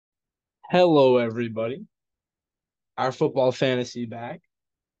Hello, everybody. Our football fantasy back.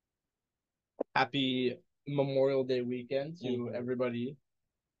 Happy Memorial Day weekend to everybody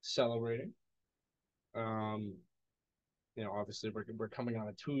celebrating. Um, obviously we're coming on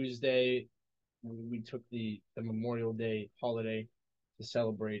a Tuesday. We took the Memorial Day holiday to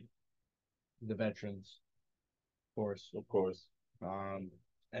celebrate the veterans, of course. Of course. Um,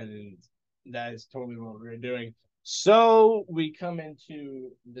 and that is totally what we're doing. So we come into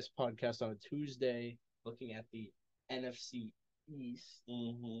this podcast on a Tuesday, looking at the NFC East.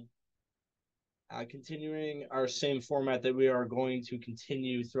 Continuing our same format that we are going to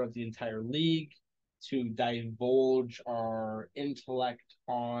continue throughout the entire league to divulge our intellect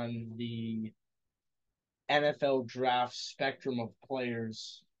on the NFL draft spectrum of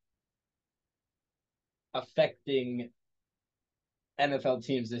players affecting NFL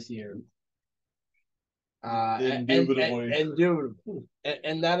teams this year. Indubitably.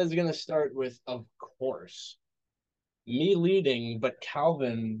 And that is going to start with, of course, me leading, but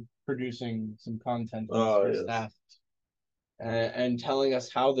Calvin producing some content Oh, for yes. staff and telling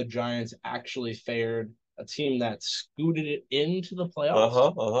us how the Giants actually fared. A team that scooted it into the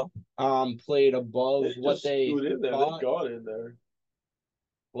playoffs. Played above what they thought. They got in there.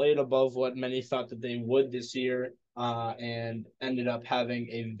 Played above what many thought that they would this year, and ended up having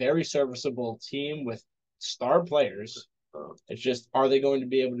a very serviceable team with star players. It's just, are they going to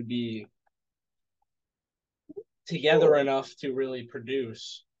be able to be together enough to really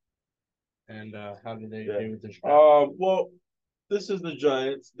produce? And how do they do with this draft? Well, this is the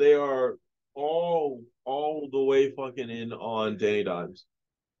Giants. They are all the way fucking in on Danny Dimes.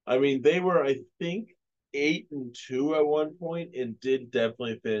 I mean, they were, I think, 8-2 at one point and did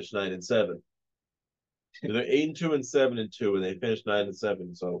definitely finish 9-7. They're 8-2 and 7-2, and they finished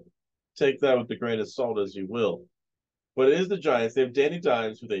 9-7. So take that with a grain of salt as you will. But it is the Giants. They have Danny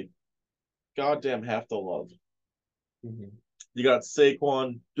Dimes, who they goddamn have to love. You got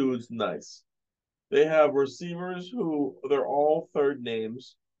Saquon, dude's nice. They have receivers who they're all third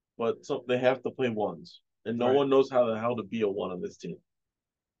names, but they have to play ones, and no one knows how to be a one on this team.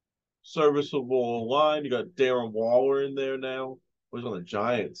 Serviceable line. You got Darren Waller in there now. Who's on the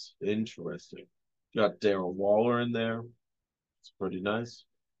Giants? Interesting. You got Darren Waller in there. It's pretty nice.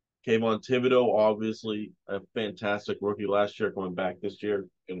 Kayvon Thibodeaux, obviously a fantastic rookie last year, coming back this year,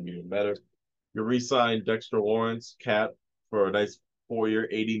 going to be even better. You re-signed Dexter Lawrence, Cat, for a nice 4-year,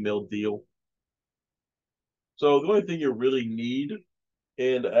 $80 million deal. So the only thing you really need,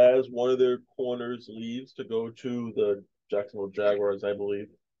 and as one of their corners leaves to go to the Jacksonville Jaguars, I believe,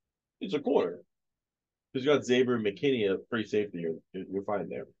 is a corner. Because you got Xavier McKinney, a free safety, you're fine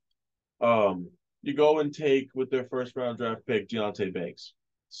there. You go and take with their first round draft pick, Deontay Banks.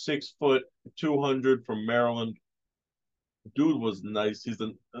 6 foot, 200 from Maryland. Dude was nice. He's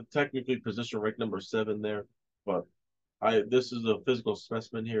technically position ranked number 7 there, but this is a physical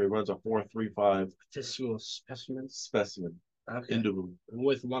specimen here. He runs a 4.35. Physical specimen. Specimen. Okay. Into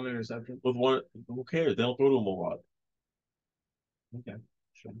with one interception. With one, who cares? They don't throw to him a lot. Okay,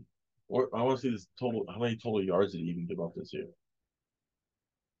 sure. Or I want to see this total. How many total yards did he even give up this year?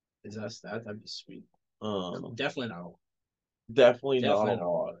 Is that stat? That'd be sweet. Definitely not a lot. Definitely not a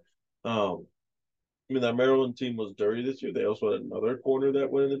lot. I mean, that Maryland team was dirty this year. They also had another corner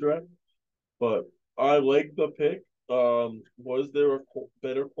that went in the draft, but I like the pick. Was there a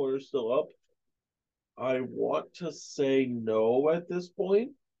better corner still up? I want to say no at this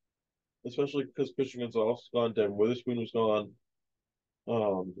point, especially because Christian Gonzalez gone, Devin Witherspoon was gone.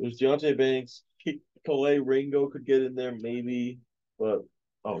 There's Deontay Banks, Calais Ringo could get in there maybe, but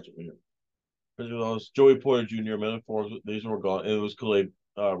it's weird. It was Joey Porter Jr., Metaphors, these were gone. And it was Calais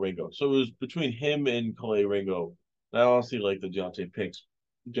Ringo. So it was between him and Calais Ringo. And I honestly like the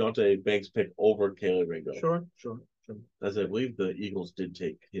Deontay Banks pick over Calais Ringo. Sure. As I believe the Eagles did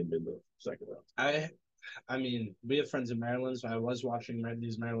take him in the second round. I mean, we have friends in Maryland, so I was watching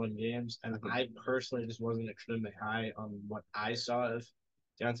these Maryland games, and I personally just wasn't extremely high on what I saw of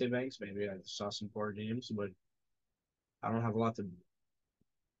Deontay Banks. Maybe I saw some poor games, but I don't have a lot to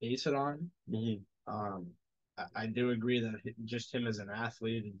base it on. I do agree that just him as an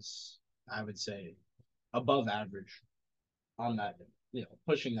athlete is, I would say, above average on that,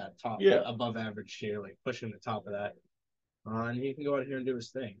 pushing that top, above average tier, like pushing the top of that. And he can go out here and do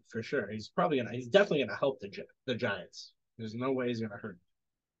his thing for sure. He's definitely gonna help the Giants. There's no way he's gonna hurt.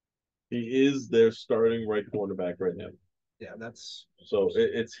 He is their starting right cornerback right now. Yeah, that's so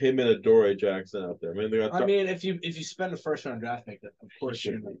it's him and Adoree Jackson out there. I mean, if you spend a first round draft pick, of course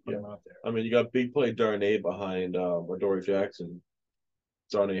you're gonna put him out there. I mean, you got big play Darnay behind Adoree Jackson,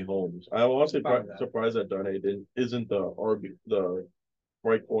 Darnay Holmes. I'm honestly surprised that Darnay isn't the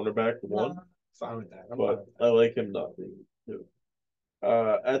right cornerback one, No, fine with that. I'm fine but with I like him not being two.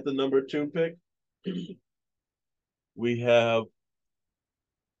 At the number 2 pick, we have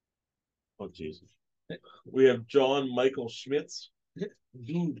oh Jesus, we have John Michael Schmitz, that.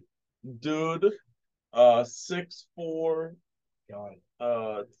 Dude, dude, 6'4", God,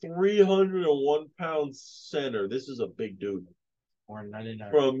 301 pound center. This is a big dude or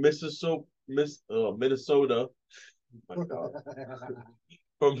 99. from Minnesota. Oh my God.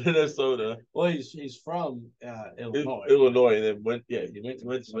 From Minnesota, Well, he's from Illinois. Illinois, and then went to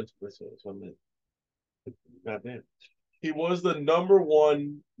 1 minute. Goddamn. He was the number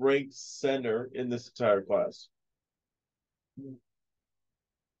 1 ranked center in this entire class.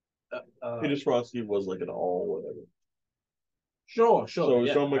 Peter Skronsky was like an all whatever. Sure. So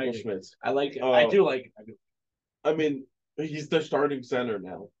Yeah, John Michael Schmitz. I like it. I do like it. I mean, he's their starting center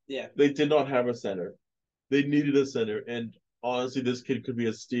now. Yeah. They did not have a center. They needed a center, and honestly, this kid could be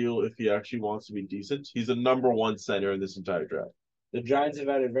a steal if he actually wants to be decent. He's a number 1 center in this entire draft. The Giants have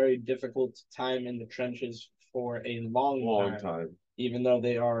had a very difficult time in the trenches for a long time, even though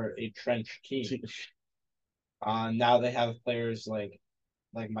they are a trench team. Now they have players like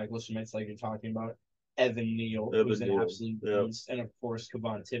Michael Schmitz, like you're talking about, Evan Neal, who's an absolute beast, and of course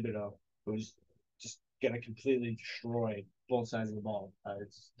Kevon Thibodeau, who's just gonna completely destroy both sides of the ball.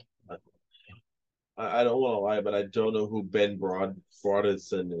 I don't want to lie, but I don't know who Ben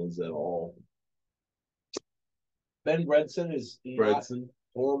Broadson is at all. Ben Bredson is not Bredson,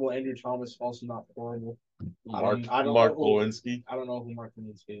 horrible. Andrew Thomas also not horrible. Mark Lewinsky. I don't know who Mark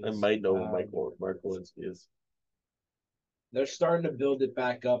Lewinsky is. I might know who Mark Lewinsky is. They're starting to build it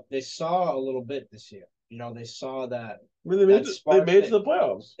back up. They saw a little bit this year. You know, they saw that. I mean, they made it to the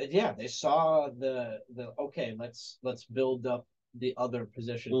playoffs. Yeah, they saw the okay. Let's build up the other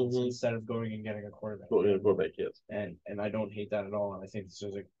positions instead of going and getting a quarterback. Yes. And I don't hate that at all. And I think this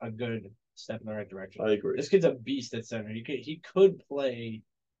is a good step in the right direction. I agree. This kid's a beast at center. He could play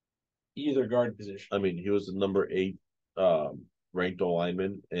either guard position. I mean, he was the number 8 ranked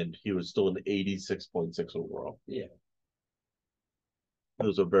lineman, and he was still an 86.6 overall. Yeah. It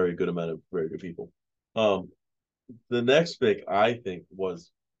was a very good amount of very good people. The next pick, I think, was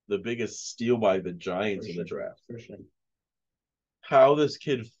the biggest steal by the Giants in the draft. For sure. How this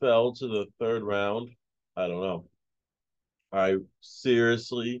kid fell to the 3rd round, I don't know. I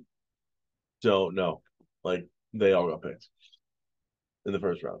seriously don't know. Like, they all got picked in the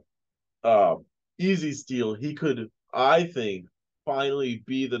 1st round. Easy steal. He could, I think, finally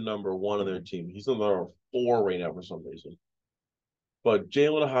be the number 1 on their team. He's the number 4 right now for some reason. But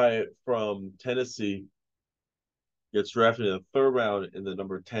Jalin Hyatt from Tennessee gets drafted in the 3rd round in the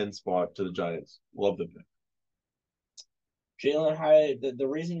number 10 spot to the Giants. Love the pick. Jalin Hyatt, the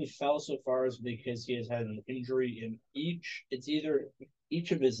reason he fell so far is because he has had an injury in it's either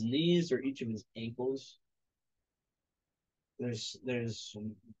each of his knees or each of his ankles. There is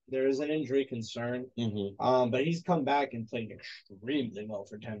an injury concern. But he's come back and played extremely well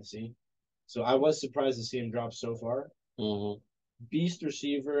for Tennessee. So I was surprised to see him drop so far. Beast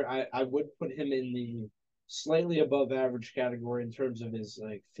receiver. I would put him in the slightly above average category in terms of his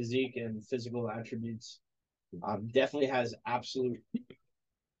like physique and physical attributes. Definitely has absolute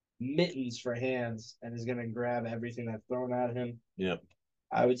mittens for hands and is going to grab everything that's thrown at him. Yeah.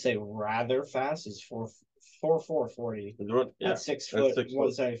 I would say rather fast is 4.40 at 6 foot,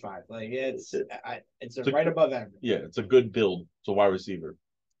 175. Like it's right above average. Yeah, it's a good build. It's a wide receiver.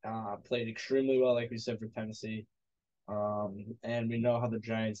 Played extremely well, like we said, for Tennessee. And we know how the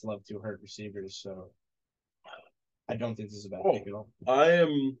Giants love to hurt receivers, so I don't think this is a bad pick at all.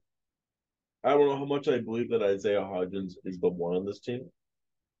 I don't know how much I believe that Isaiah Hodgins is the 1 on this team.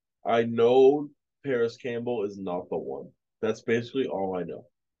 I know Paris Campbell is not the 1. That's basically all I know.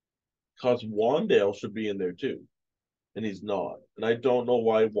 Because Wandale should be in there too, and he's not. And I don't know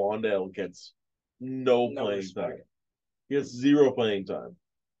why Wandale gets no playing time. He gets 0 playing time.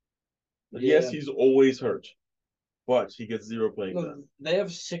 Yeah. Yes, he's always hurt, but he gets 0 playing time. They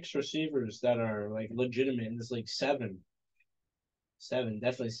have 6 receivers that are like legitimate, and it's like 7. 7,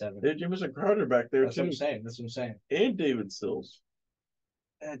 definitely 7. They have Jamison Crowder back there too. That's what I'm saying. And David Sills.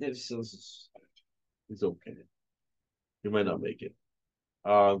 David Sills he's okay. He might not make it.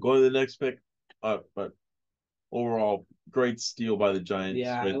 Going to the next pick. But overall, great steal by the Giants.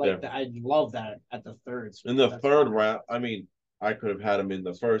 Yeah, I like that. I love that at the 3rd. In the 3rd round, I mean, I could have had him in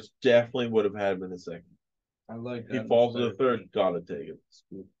the 1st. Definitely would have had him in the 2nd. I like that. He falls to the 3rd. Gotta take it.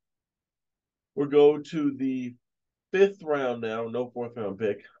 We'll go to the 5th round now. No 4th round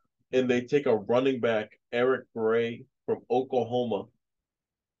pick. And they take a running back, Eric Gray from Oklahoma.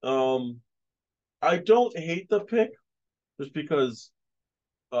 I don't hate the pick just because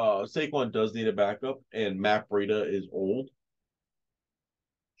Saquon does need a backup, and Matt Breida is old.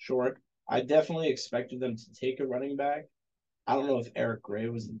 Sure. I definitely expected them to take a running back. I don't know if Eric Gray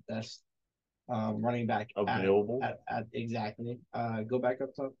was the best running back Available. at exactly. Go back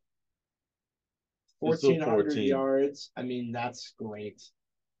up to It's still 1,400 14. yards. I mean, that's great.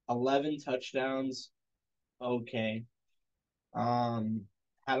 11 touchdowns. Okay. Um,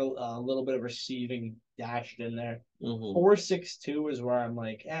 had a little bit of receiving dashed in there. Mm-hmm. 4.62 is where I'm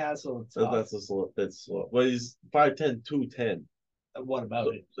like, that's a little tough. That's a slow. That's slow. But he's 5'10", 210. What about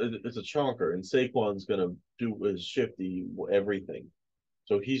So it? it's a chonker, and Saquon's gonna do his shifty everything.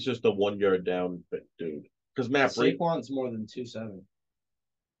 So he's just a 1 yard down dude. Because Matt Breida, Saquon's more than 2.7.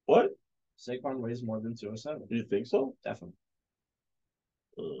 what? Saquon weighs more than 207. Do you think so? Definitely.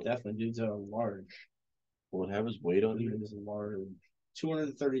 Uh, Definitely. Dude's a large. will it have his weight on Dude here? is a large.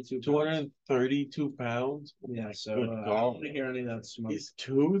 232 pounds. 232 pounds. Yeah, so Good I God. don't want to hear any of that smoke. He's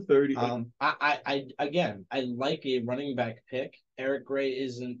 230. I again, I like a running back pick. Eric Gray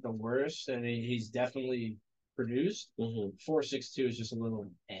isn't the worst, and he's definitely produced. Mhm. 4.62 is just a little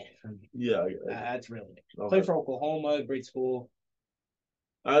for me. Yeah, That's really it. okay. Played for Oklahoma, great school.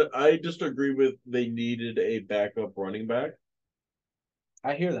 I just agree with they needed a backup running back,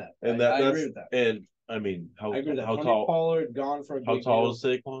 I hear that. and I that's agree with that. and I mean I agree with that. how Tony tall Pollard gone for a how big tall deal. is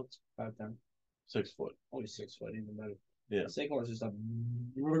Saquon? 5'10". 6 foot. Only 6 foot, even better. Yeah. Saquon is just a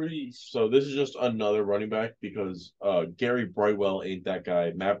beast. So this is just another running back because Gary Brightwell ain't that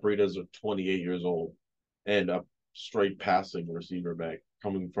guy. Matt Breida's 28 years old and a straight passing receiver back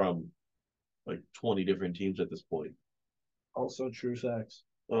coming from like 20 different teams at this point. Also true facts.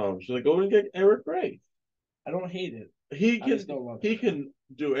 Should I go and get Eric Gray? I don't hate it. He I just don't love he it. can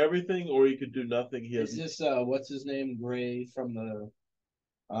do everything or he could do nothing. He Is has this what's his name? Gray from the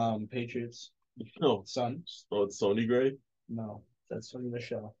Patriots? no. Son? Oh, it's Sony Gray. No, that's Sonny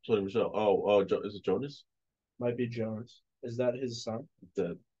Michelle. Sony Michelle. Is it Jonas? Might be Jones. Is that his son?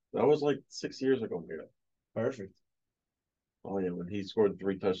 That was like 6 years ago. Here. Perfect. Oh yeah, when he scored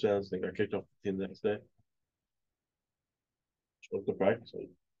 3 touchdowns, they got kicked off the team the next day. What's the practice week?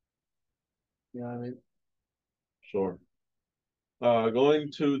 You know what I mean? Sure.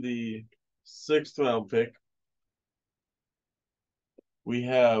 Going to the 6th round pick, we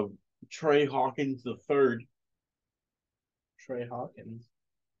have Trey Hawkins the third. Trey Hawkins.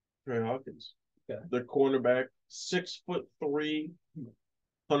 Trey Hawkins. Okay. The cornerback, 6'3",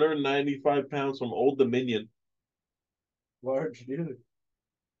 195 pounds from Old Dominion. Large dude.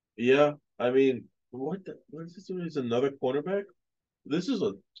 Yeah, I mean, what is this? Is another cornerback? This is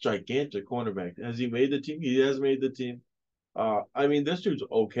a gigantic cornerback. Has he made the team? He has made the team. I mean, this dude's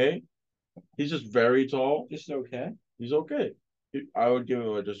okay. He's just very tall. Just okay. He's okay. I would give him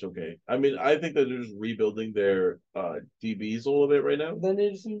a just okay. I mean, I think that they're just rebuilding their DBs a little bit right now. They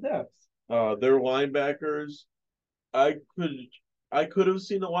need some depth. Their linebackers, I could I could have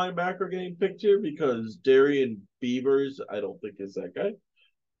seen a linebacker getting picked here because Darian Beavers, I don't think is that guy,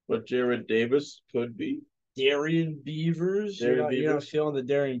 but Jared Davis could be. Darian Beavers. Darian You're not Beavers. feeling the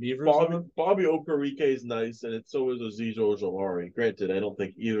Darian Beavers Bobby Okereke is nice, and so is Azeez Ojulari. Granted, I don't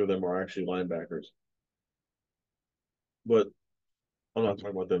think either of them are actually linebackers, but I'm not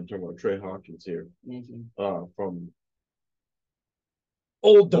talking about them. I'm talking about Trey Hawkins here, from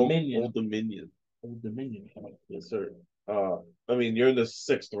Old Dominion. Old Dominion. Old Dominion. Yes, sir. I mean, you're in the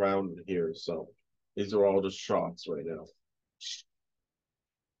 6th round here, so these are all just shots right now.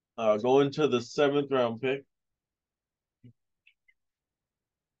 Going to the 7th round pick.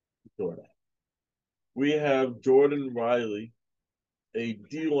 We have Jordan Riley, a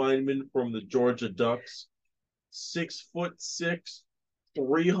D lineman from the Georgia Ducks, 6'6",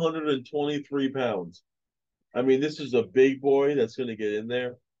 323 pounds. I mean, this is a big boy that's going to get in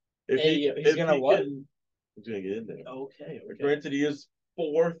there. He's gonna what? He's going to get in there. Okay. Granted, he is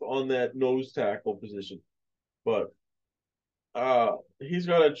 4th on that nose tackle position, but he's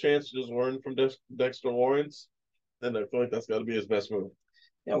got a chance to just learn from Dexter Lawrence, and I feel like that's got to be his best move.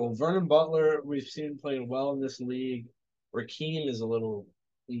 Yeah, well, Vernon Butler, we've seen him playing well in this league. Raheem is a little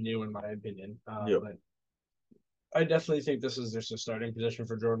new, in my opinion. But I definitely think this is just a starting position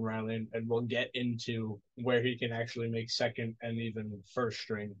for Jordan Riley, and we'll get into where he can actually make second and even first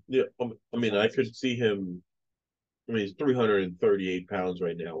string. Yeah, I mean, I could see him. I mean, he's 338 pounds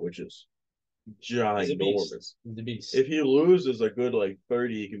right now, which is ginormous. The beast. If he loses a good like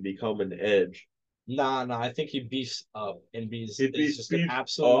 30, he can become an edge. Nah, I think he beasts up and is just an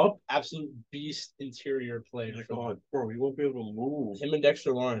absolute beast interior player. My God, bro, he won't be able to move. Him and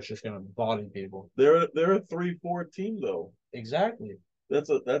Dexter Lawrence just gonna body people. They're a 3-4 team though. Exactly. That's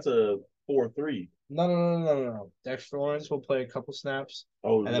a 4-3. No. Dexter Lawrence will play a couple snaps,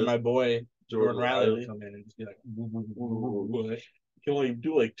 Oh, and then just my boy Jordan Jordan Riley will Riley. come in and just be like, You can only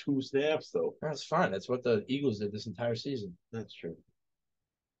do like 2 snaps though. That's fine. That's what the Eagles did this entire season. That's true.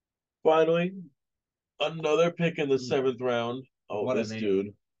 Finally, another pick in the Mm. 7th round. Oh, What a this name.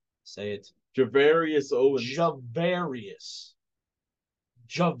 dude, Say it. Javarius Owens. Javarius.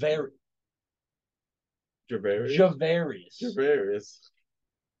 Javar Javarius. Javarius. Javarius.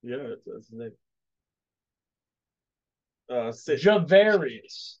 Yeah, that's his name.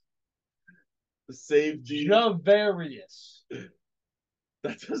 Javarius. Safety. Javarius.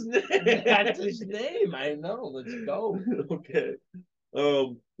 That's his name. That's his name. I know. Let's go. Okay.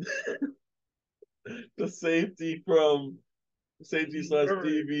 Um, the safety slash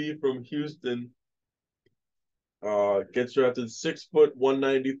DB from Houston. Gets drafted 6 foot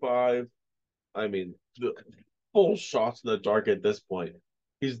 195. I mean, the full shots in the dark at this point.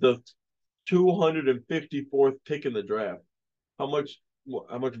 He's the 254th pick in the draft. How much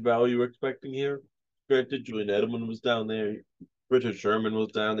value are you expecting here? Granted, Julian Edelman was down there. Richard Sherman was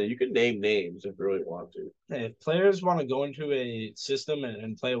down there. You can name names if you really want to. Hey, if players want to go into a system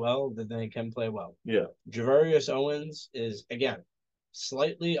and play well, then they can play well. Yeah. Javarius Owens is, again,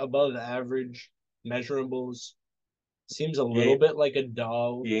 slightly above average measurables. Seems a little bit like a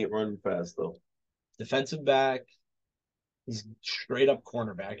dog. He ain't running fast, though. Defensive back. He's straight up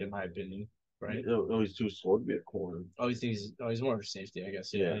cornerback, in my opinion. Right? No, he's too slow to be a corner. He's more of a safety, I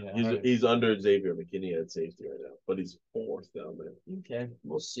guess. Yeah. Right. He's under Xavier McKinney at safety right now, but he's 4th down there. Okay,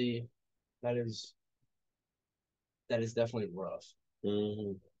 we'll see. That is definitely rough.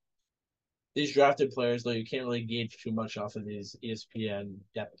 Mm-hmm. These drafted players, though, you can't really gauge too much off of these ESPN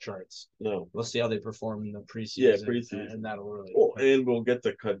depth charts. No. We'll see how they perform in the preseason. Yeah, preseason. And that'll really. Well, and we'll get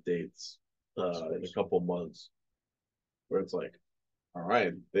the cut dates in a couple months where it's like, all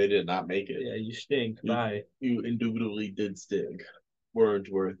right, they did not make it. Yeah, you stink. Bye. You indubitably did stink. Weren't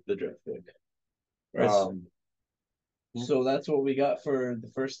worth the draft pick. Right. So that's what we got for the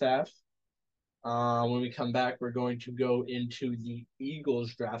first half. When we come back, we're going to go into the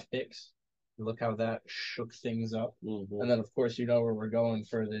Eagles draft picks. Look how that shook things up. Mm-hmm. And then, of course, you know where we're going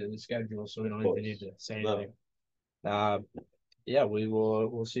for the schedule, so we don't even need to say anything. No. Yeah,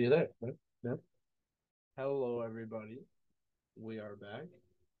 we'll see you there. Yeah. Hello, everybody. We are back.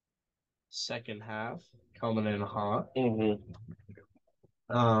 Second half coming in hot. Mm-hmm.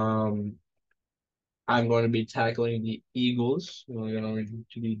 I'm going to be tackling the Eagles. We're going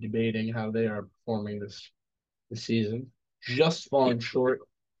to be debating how they are performing this season. Just falling short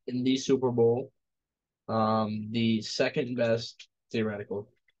in the Super Bowl. The second best theoretical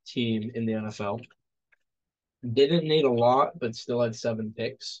team in the NFL. Didn't need a lot, but still had 7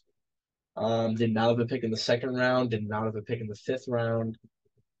 picks. Did not have a pick in the 2nd round. Did not have a pick in the 5th round.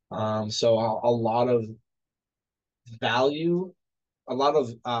 So a lot of value, a lot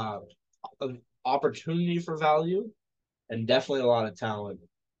of opportunity for value, and definitely a lot of talent.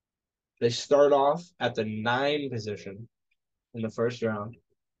 They start off at the 9 position in the 1st round,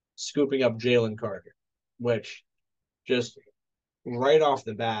 scooping up Jalen Carter, which just right off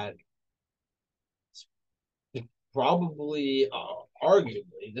the bat, probably,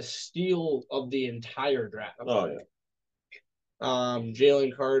 arguably, the steal of the entire draft. Oh, yeah.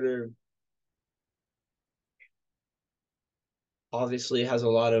 Jalen Carter obviously has a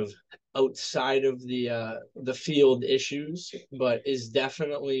lot of outside of the field issues, but is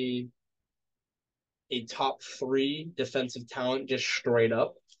definitely a top 3 defensive talent just straight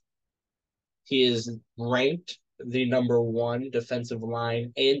up. He is ranked the number 1 defensive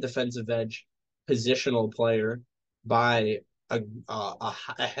line and defensive edge positional player by a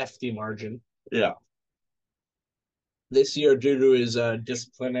hefty margin. Yeah. This year, due to his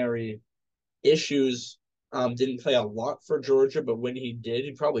disciplinary issues, didn't play a lot for Georgia, but when he did,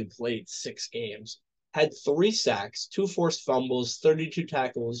 he probably played 6 games. Had 3 sacks, 2 forced fumbles, 32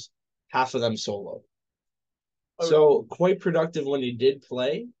 tackles, half of them solo. So quite productive when he did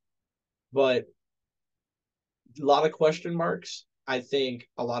play, but a lot of question marks. I think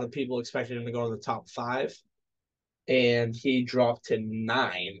a lot of people expected him to go in the top 5, and he dropped to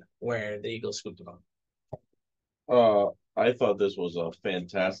 9, where the Eagles scooped him up. I thought this was a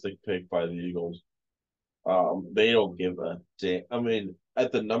fantastic pick by the Eagles. They don't give a damn. I mean,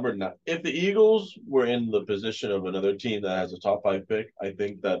 at the number 9, if the Eagles were in the position of another team that has a top 5 pick, I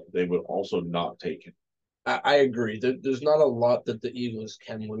think that they would also not take him. I agree. There's not a lot that the Eagles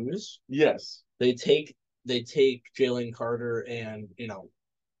can lose. Yes. They take Jalen Carter and,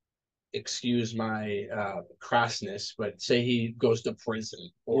 excuse my crassness, but say he goes to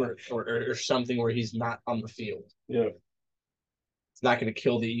prison or something where he's not on the field. Yeah. It's not going to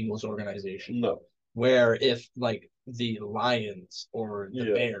kill the Eagles organization. No. Where if like the Lions or the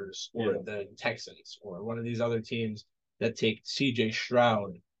Yeah. Bears or Yeah. the Texans or one of these other teams that take CJ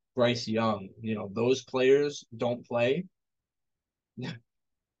Stroud, Bryce Young, those players don't play,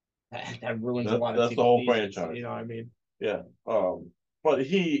 that ruins a lot of That's the team whole seasons. franchise. You know what I mean? Yeah. But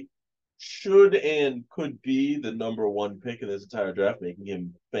he should and could be the number one pick in this entire draft, making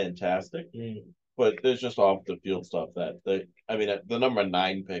him fantastic. Mm. But there's just off the field stuff I mean, at the number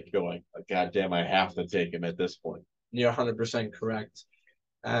 9 pick going, God damn, I have to take him at this point. You're 100% correct.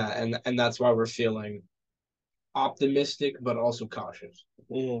 And that's why we're feeling optimistic, but also cautious.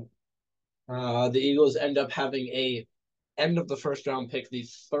 Mm-hmm. The Eagles end up having a end of the first round pick, the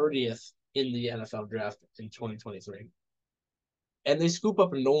 30th in the NFL draft in 2023. And they scoop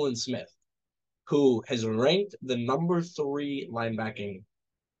up Nolan Smith, who has ranked the number 3 linebacking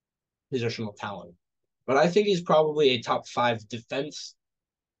positional talent. But I think he's probably a top 5 defense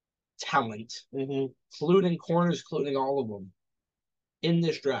talent, including corners, including all of them, in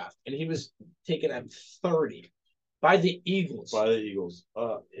this draft. And he was taken at 30 by the Eagles.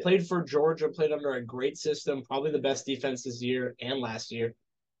 Yeah. Played for Georgia, played under a great system, probably the best defense this year and last year.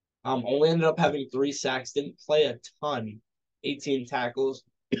 Only ended up having 3 sacks, didn't play a ton, 18 tackles.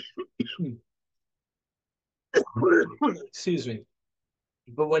 Excuse me.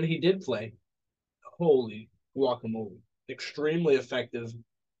 But when he did play, holy guacamole. Extremely effective,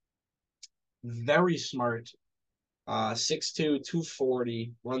 very smart. 6'2",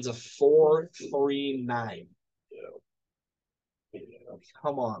 240, runs a 4.39. Yeah.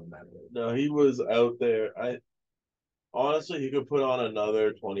 Come on, man. No, he was out there. Honestly, he could put on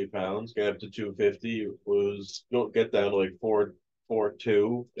another 20 pounds, get up to 250. Don't get down to like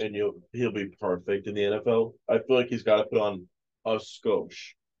 4'2", and he'll be perfect in the NFL. I feel like he's got to put on a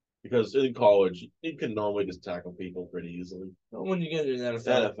skosh because in college he can normally just tackle people pretty easily. When you get into the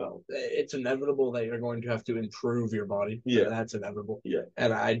NFL, it's inevitable that you're going to have to improve your body. Yeah, that's inevitable. Yeah,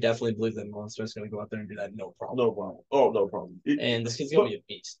 and I definitely believe that Nolan Smith's going to go out there and do that, no problem. No problem. Oh, no problem. And this kid's going to be a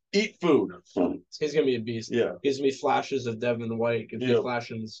beast. Eat food. This kid's going to be a beast. Yeah, gives me flashes of Devin White. Gives me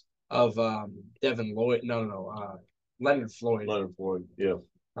flashes of Devin Lloyd. Leonard Floyd. Yeah.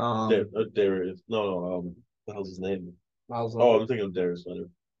 Darius. No. What the hell's his name? Miles Leonard. I'm thinking of Darius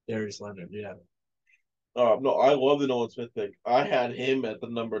Leonard. Darius Leonard, yeah. No, I love the Nolan Smith pick. I had him at the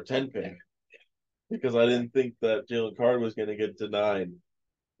number 10 pick because I didn't think that Jalen Carter was going to get to 9.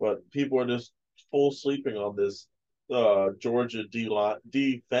 But people are just full sleeping on this Georgia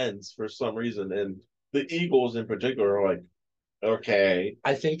defense for some reason. And the Eagles in particular are like, okay.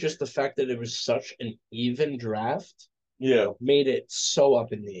 I think just the fact that it was such an even draft made it so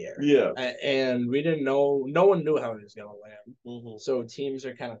up in the air. Yeah. And we didn't know, no one knew how it was going to land. Mm-hmm. So teams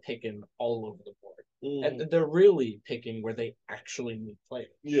are kind of picking all over the board. Mm-hmm. And they're really picking where they actually need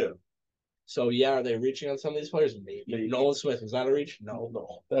players. Yeah. So, are they reaching on some of these players? Maybe. Nolan Smith, was that a reach? No.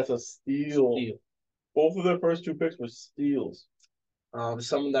 That's a steal. Both of their first 2 picks were steals.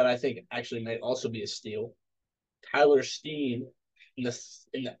 Someone that I think actually might also be a steal. Tyler Steen in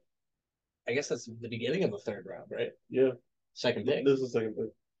the I guess that's the beginning of the 3rd round, right? Yeah. Second pick. This is the second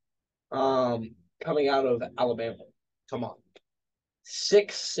pick. Coming out of Alabama. Come on.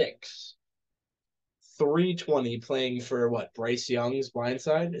 6'6", 320, playing for what? Bryce Young's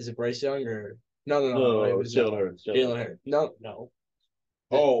blindside? Is it Bryce Young or no? It was Jalen Hurts. Jalen Hurts. No.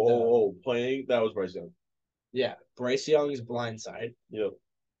 Playing that was Bryce Young. Yeah, Bryce Young's blindside. Yep.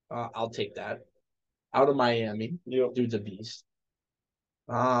 I'll take that. Out of Miami. Yep. Dude's a beast.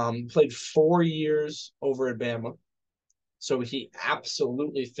 Played 4 years over at Bama. So he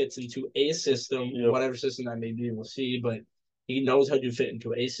absolutely fits into a system, whatever system that may be, we'll see, but he knows how to fit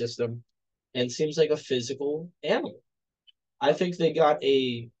into a system and seems like a physical animal. I think they got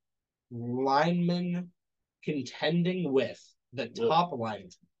a lineman contending with the top lineman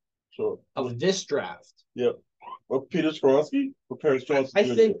of this draft. Yep. Peter Skoronski?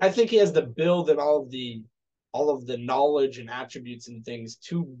 I think he has the build and all of the knowledge and attributes and things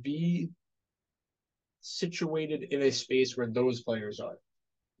to be situated in a space where those players are.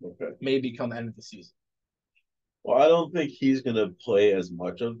 Okay. Maybe come end of the season. Well, I don't think he's going to play as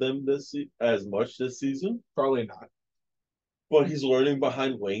much of them this season. Probably not. But he's learning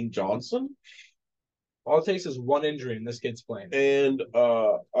behind Lane Johnson. All it takes is one injury and this kid's playing. And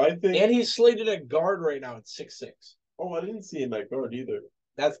I think... And he's slated at guard right now at 6'6". Oh, I didn't see him at guard either.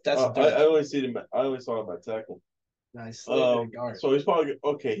 That's I only saw him at tackle. Nice. So he's probably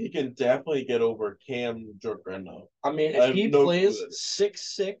okay. He can definitely get over Cam Jorgreno. I mean, if he plays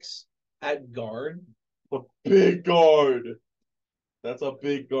 6'6" at guard, a big guard. That's a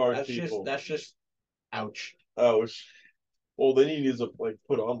big guard. That's just ouch. Well, Well, then he needs to like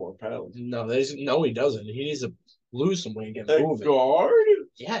put on more pounds. No, he doesn't. He needs to lose some weight and get At moving. guard?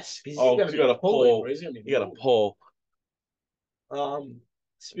 Yes, he's Oh, gonna 'cause be you gotta pulling, pull. bro. He's gonna be You gotta moving. pull.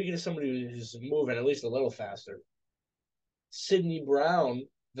 Speaking of somebody who's moving at least a little faster, Sidney Brown,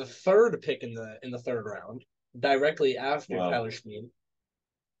 the third pick in the third round, directly after Wow. Tyler Schmid,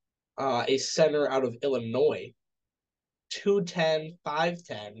 a center out of Illinois, 210,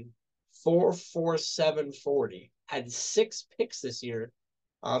 5'10", 4'4", 740. Had 6 picks this year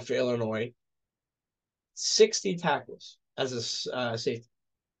for Illinois, 60 tackles as a safety,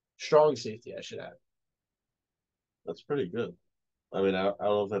 strong safety, I should add. That's pretty good. I mean, I don't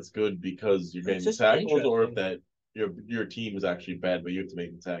know if that's good because you're It's getting just tackles or if interesting. that your team is actually bad, but you have to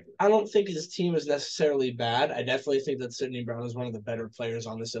make the tackle. I don't think his team is necessarily bad. I definitely think that Sidney Brown is one of the better players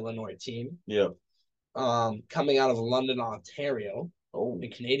on this Illinois team. Yeah. Coming out of London, Ontario, Oh, a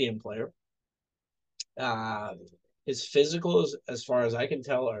Canadian player. His physicals, as far as I can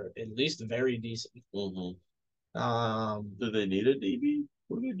tell, are at least very decent. Do they need a DB?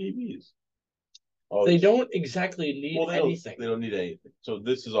 Who are their DBs? Oh, They don't exactly need anything. They don't need anything. So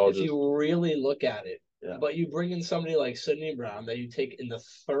this is all if just. you really look at it. Yeah. But you bring in somebody like Sidney Brown that you take in the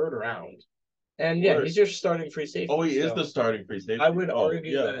third round, and yeah, he's your starting free safety. Oh, he is the starting free safety. I would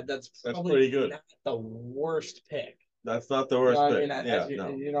argue that that's pretty good. Not the worst pick. That's not the worst pick. You know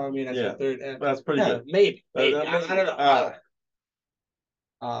what I mean? As your third, that's pretty good. Maybe. I don't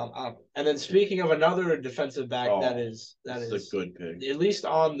know. And then speaking of another defensive back, that is a good pick. At least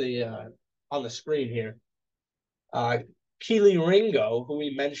on the screen here. Keely Ringo, who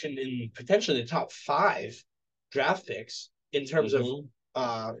we mentioned in potentially the top 5 draft picks in terms of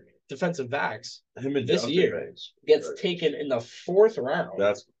defensive backs this year, gets taken in the 4th round.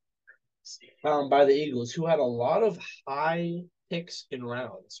 That's by the Eagles, who had a lot of high picks in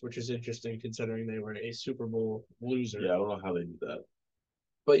rounds, which is interesting considering they were a Super Bowl loser. Yeah, I don't know how they did that.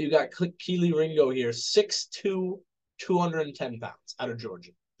 But you got Keely Ringo here, 6'2", 210 pounds out of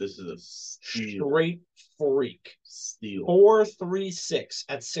Georgia. This is a steal. Straight freak. Steal. 4'3"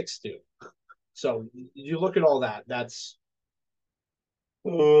 at 6'2". So you look at all that. That's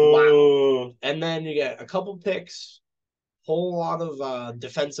wow. And then you get a couple picks, whole lot of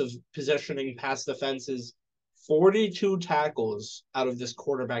defensive positioning, pass defenses, 42 tackles out of this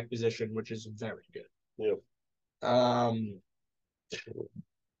quarterback position, which is very good. Yeah.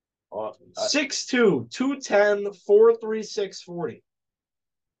 6'2", 210, 4'3", 640.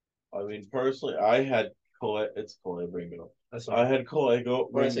 I mean, personally, I had it's Calais Ringo. I had Calais go.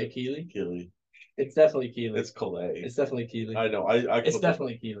 What did I say, Keely? Keely. It's definitely Keely. It's Calais. It's definitely Keely. I know. It's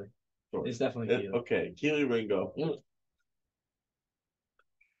definitely Keely. Sure. It's definitely Keely. Okay, Keely Ringo.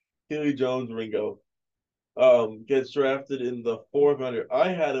 Keely Jones Ringo. Gets drafted in the 4th round.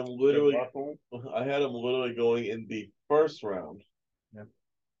 I had him literally going in the 1st round. Yeah.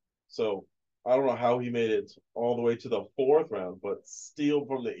 So I don't know how he made it all the way to the 4th round, but steal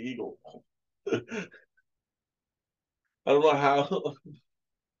from the Eagles. I don't know how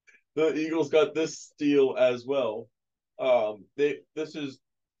the Eagles got this steal as well. This is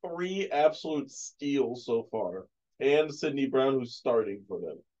 3 absolute steals so far, and Sidney Brown, who's starting for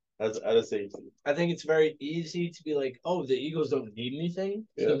them as at a safety. I think it's very easy to be like, oh, the Eagles don't need anything,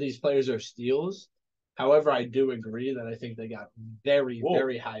 so these players are steals. However, I do agree that I think they got very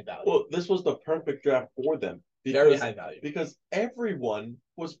high value. Well, this was the perfect draft for them. Very high value. Because everyone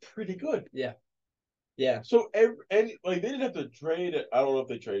was pretty good. Yeah. Yeah. So they didn't have to trade it. I don't know if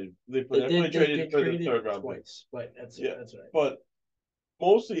they traded. They traded for the 3rd round twice, but that's right. But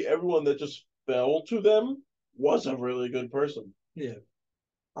mostly everyone that just fell to them was a really good person. Yeah.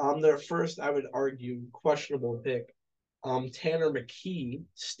 Their first, I would argue, questionable pick. Tanner McKee,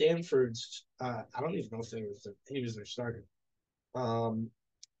 Stanford's. I don't even know if he was their starter.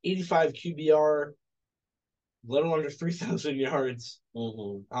 85 QBR, little under 3,000 yards.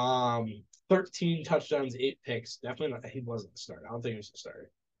 13 touchdowns, 8 picks. Definitely not. He wasn't the starter. I don't think he was the starter.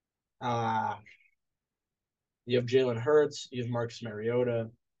 You have Jalen Hurts. You have Marcus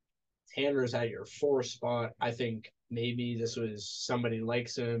Mariota. Tanner's at your 4 spot. I think maybe this was somebody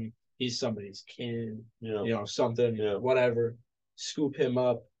likes him. He's somebody's kid. Yeah. Something. Yeah. Whatever. Scoop him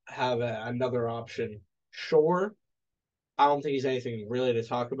up. Have another option. Sure. I don't think he's anything really to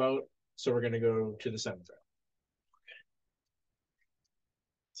talk about. So we're gonna go to the 7th round.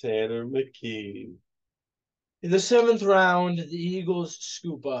 Tanner McKee. In the 7th round, the Eagles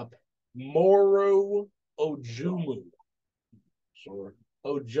scoop up Moro Ojomo. Sure.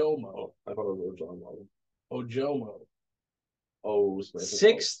 Ojomo. Oh, I thought it was Ojomo. Oh,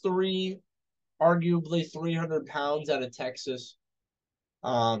 6'3", arguably 300 pounds out of Texas.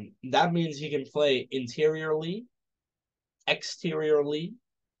 That means he can play interiorly, exteriorly,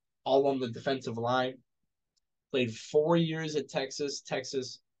 all on the defensive line. Played 4 years at Texas.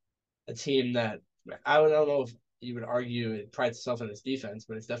 Texas, a team that don't know if you would argue it prides itself in its defense,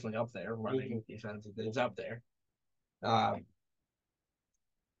 but it's definitely up there. Running defense, it's up there.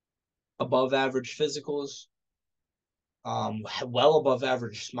 Above average physicals, well above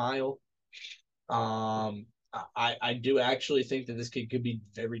average smile. I do actually think that this kid could be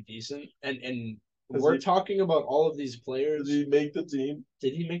very decent, and we're talking about all of these players. Did he make the team?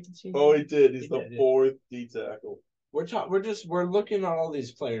 Did he make the team? Oh, he did. He's the fourth D tackle. We're looking at all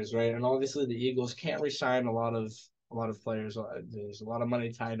these players, right? And obviously the Eagles can't resign a lot of players. There's a lot of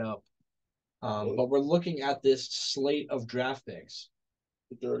money tied up. But we're looking at this slate of draft picks.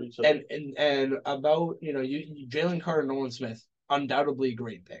 And about you Jalen Carter, Nolan Smith, undoubtedly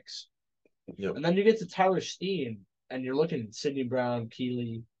great picks. Yep. And then you get to Tyler Steen, and you're looking at Sidney Brown,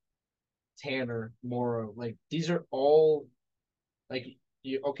 Keeley, Tanner, Morrow. Like these are all like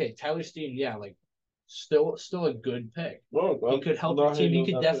Tyler Steen, yeah, like still a good pick. Well, he could help your team. He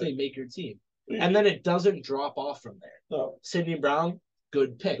could definitely make your team. And then it doesn't drop off from there. No. Sidney Brown,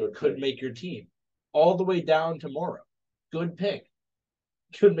 good pick, could make your team. All the way down to Morrow, good pick,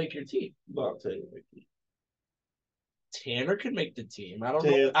 could make your team. Not technically. Tanner could make the team. I don't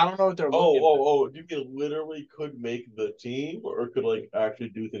know what they're looking for. You can literally could make the team or could like actually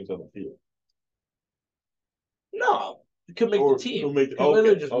do things on the field. No, it could make the team. Make the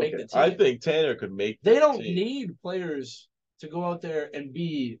team. I think Tanner could make They don't need players to go out there and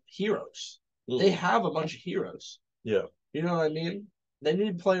be heroes. They have a bunch of heroes. Yeah. You know what I mean? They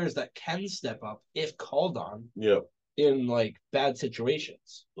need players that can step up if called on. Yeah. In like bad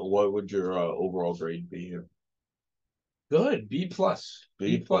situations. So what would your overall grade be here? Good, B plus.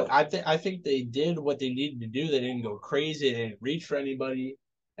 B plus. I think they did what they needed to do. They didn't go crazy. They didn't reach for anybody,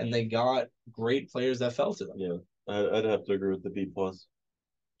 and they got great players that fell to them. Yeah, I'd have to agree with the B plus.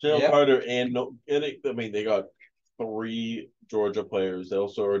 Jalen Carter they got 3 Georgia players. They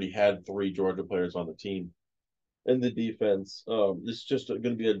also already had 3 Georgia players on the team. And the defense, it's just going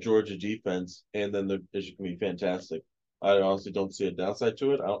to be a Georgia defense, and then it's just going to be fantastic. I honestly don't see a downside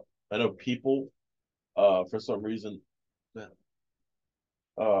to it. I know people, for some reason,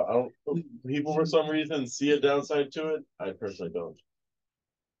 people for some reason see a downside to it. I personally don't.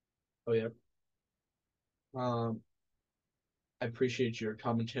 Oh yeah. I appreciate your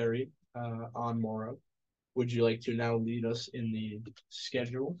commentary on Morrow. Would you like to now lead us in the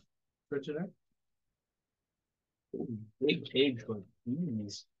schedule for today? Big page, but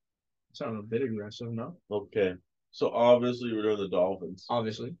sound a bit aggressive, no? Okay. So obviously we're doing the Dolphins.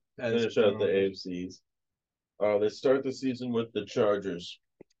 Obviously. Finish out the AFCs. They start the season with the Chargers.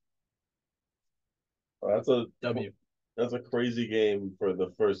 That's a W. That's a crazy game for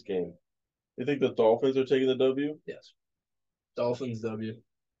the first game. You think the Dolphins are taking the W? Yes. Dolphins W.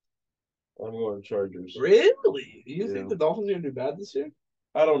 I'm going Chargers. Really? You think the Dolphins are going to do bad this year?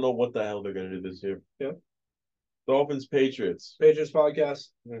 I don't know what the hell they're going to do this year. Yeah. Dolphins, Patriots. Patriots podcast.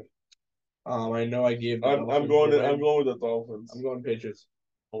 Yeah. I know I gave. I'm going with the Dolphins. I'm going Patriots.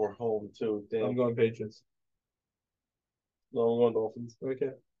 Oh, we're home too. Damn. I'm going Patriots. No, I'm going Dolphins. Okay.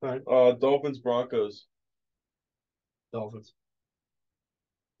 All right. Dolphins, Broncos. Dolphins.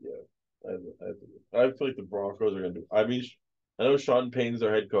 Yeah. I feel like the Broncos are going to do. I mean, I know Sean Payne's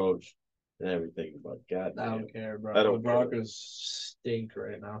their head coach and everything, but God, I don't care, bro. The Broncos stink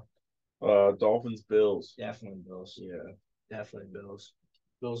right now. Dolphins, Bills. Definitely Bills. Yeah, definitely Bills.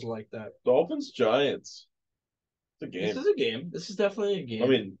 Bills like that. Dolphins, Giants. It's a game. This is a game. This is definitely a game. I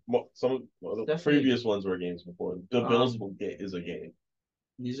mean, some of the previous ones were games before. The Bills is a game.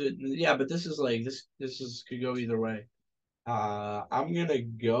 But this is like this could go either way. I'm gonna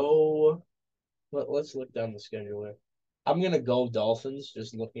go. Let's look down the schedule here. I'm gonna go Dolphins.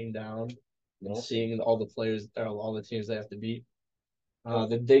 Just looking down and seeing all the players, all the teams they have to beat.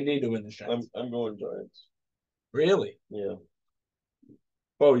 They need to win the Giants. I'm going Giants. Really? Yeah.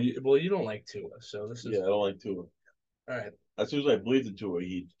 Oh, you don't like Tua, so this is. Yeah, I don't like Tua. All right. As soon as I believed in Tua,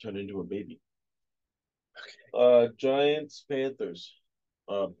 he turned into a baby. Okay. Giants, Panthers.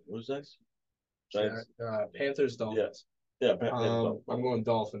 Who's next? Giants. Panthers, Dolphins. Yeah, Panthers. I'm going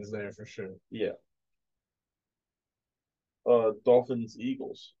Dolphins there for sure. Yeah. Dolphins,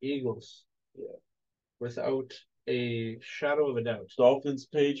 Eagles. Eagles. Yeah. Without a shadow of a doubt. Dolphins,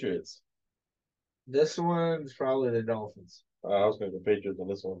 Patriots. This one's probably the Dolphins. I was going to go Patriots on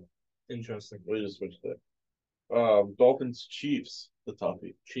this one. Interesting. We just switched it. Dolphins, Chiefs. The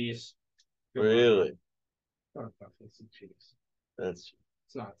toughie. Chiefs. Really? Not tough. It's the Chiefs. It's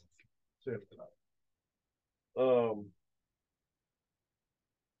not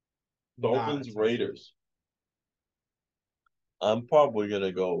Dolphins, Raiders. I'm probably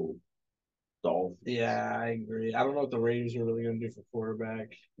gonna go Dolphins. Yeah, I agree. I don't know what the Raiders are really gonna do for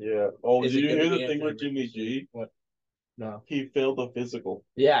quarterback. Yeah. Oh, Is did it you gonna hear be the thing Anthony with Jimmy Richardson? G? What? No. He failed the physical.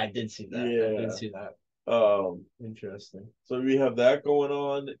 Yeah, I did see that. I did Yeah. see that. Interesting. So we have that going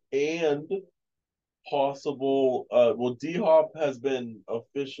on, and possible. Well, D Hop has been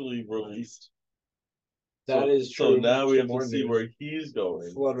officially released. That is So true. now we have to More see news. where he's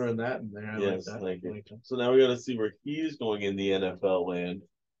going. Fluttering that in there. I like Yes, that. thank I you. like that. So now we got to see where he's going in the NFL land.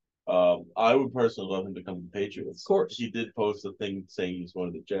 I would personally love him to come to the Patriots. Of course. He did post a thing saying he's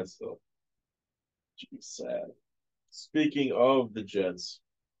going to the Jets, though. Which would be sad. Speaking of the Jets,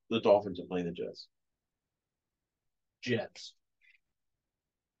 the Dolphins are playing the Jets. Jets.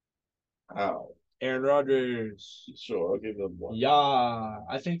 How? Aaron Rodgers. Sure, I'll give them one. Yeah,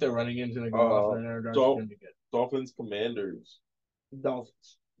 I think the running game's gonna go off, and Aaron Rodgers is gonna be good. Dolphins Commanders.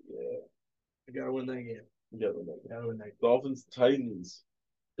 Dolphins. Yeah, I gotta win that game. gotta win that. Gotta win that game. Dolphins Titans.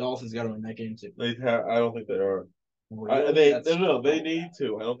 Dolphins gotta win that game too. I don't think they are. Really? No, they need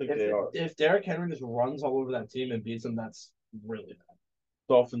to. I don't think they are. If Derrick Henry just runs all over that team and beats them, that's really bad.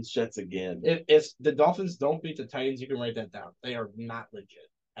 Dolphins Jets again. If the Dolphins don't beat the Titans, you can write that down. They are not legit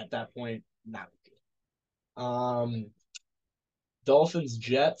at that point. Not legit. Dolphins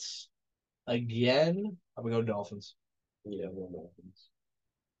Jets again. I'm gonna go Dolphins. Yeah, well, Dolphins.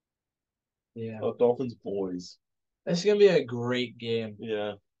 Yeah, Dolphins boys. it's gonna be a great game.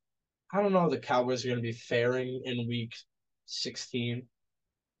 Yeah. I don't know how the Cowboys are gonna be faring in week 16.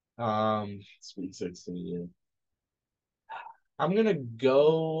 It's week 16, yeah. I'm gonna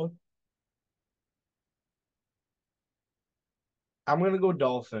go. I'm gonna go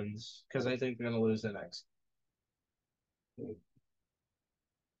Dolphins because I think they're gonna lose the next.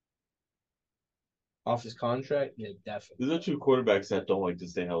 Off his contract, yeah, definitely. These are two quarterbacks that don't like to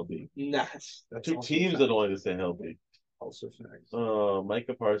stay healthy. Nah, that's Two also teams fact. that don't like to stay healthy. Also facts.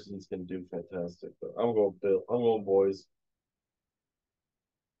 Micah Parsons can do fantastic, but I'm going Bill. I'm going boys.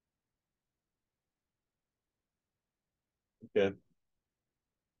 Okay.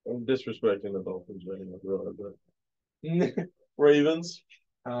 I'm disrespecting the Dolphins right now. I realize that. Ravens.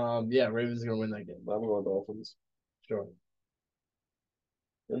 Yeah, Ravens are gonna win that game. I'm going Dolphins. Sure.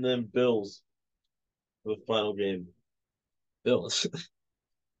 And then Bills for the final game. Bills.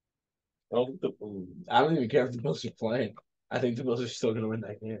 I don't think I don't even care if the Bills are playing. I think the Bills are still gonna win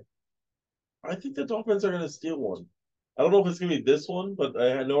that game. I think the Dolphins are gonna steal one. I don't know if it's gonna be this one, but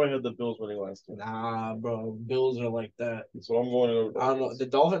I know I had the Bills winning last time. Nah, bro. Bills are like that. So I'm going over. I don't know. The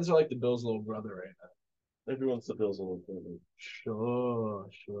Dolphins are like the Bills' little brother right now. Everyone's the Bills a little bit. Sure.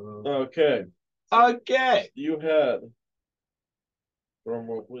 Okay. Okay. You had drum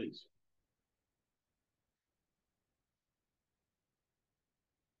roll, please.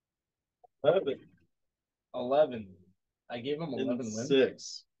 11. I gave them 11 and wins.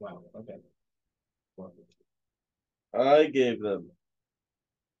 6. Wow. Okay. Wow. I gave them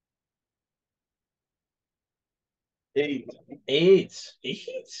 8 8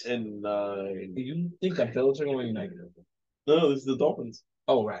 and 9. You think the Bills are going negative? No, this is the Dolphins.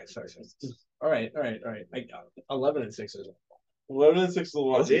 Oh, right. Sorry. All right. I got 11 and 6 is 11 and 6 is a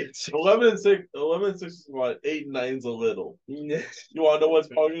lot. 11 and 6. 11 and 6 is a lot. 8 and 9 is a little. You want to know what's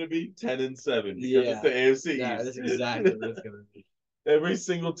probably going to be 10 and 7 because it's the AFC Yeah, East. that's exactly what it's going to be. Every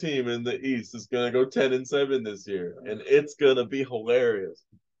single team in the East is going to go 10 and 7 this year, and it's going to be hilarious.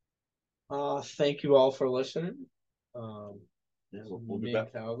 Thank you all for listening. We'll be Me back.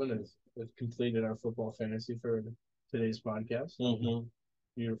 and Calvin have completed our football fantasy for today's podcast. Mm-hmm.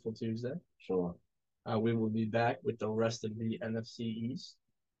 Beautiful Tuesday. Sure. We will be back with the rest of the NFC East.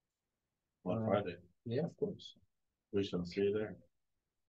 On Friday. Yeah, of course. We shall see you there.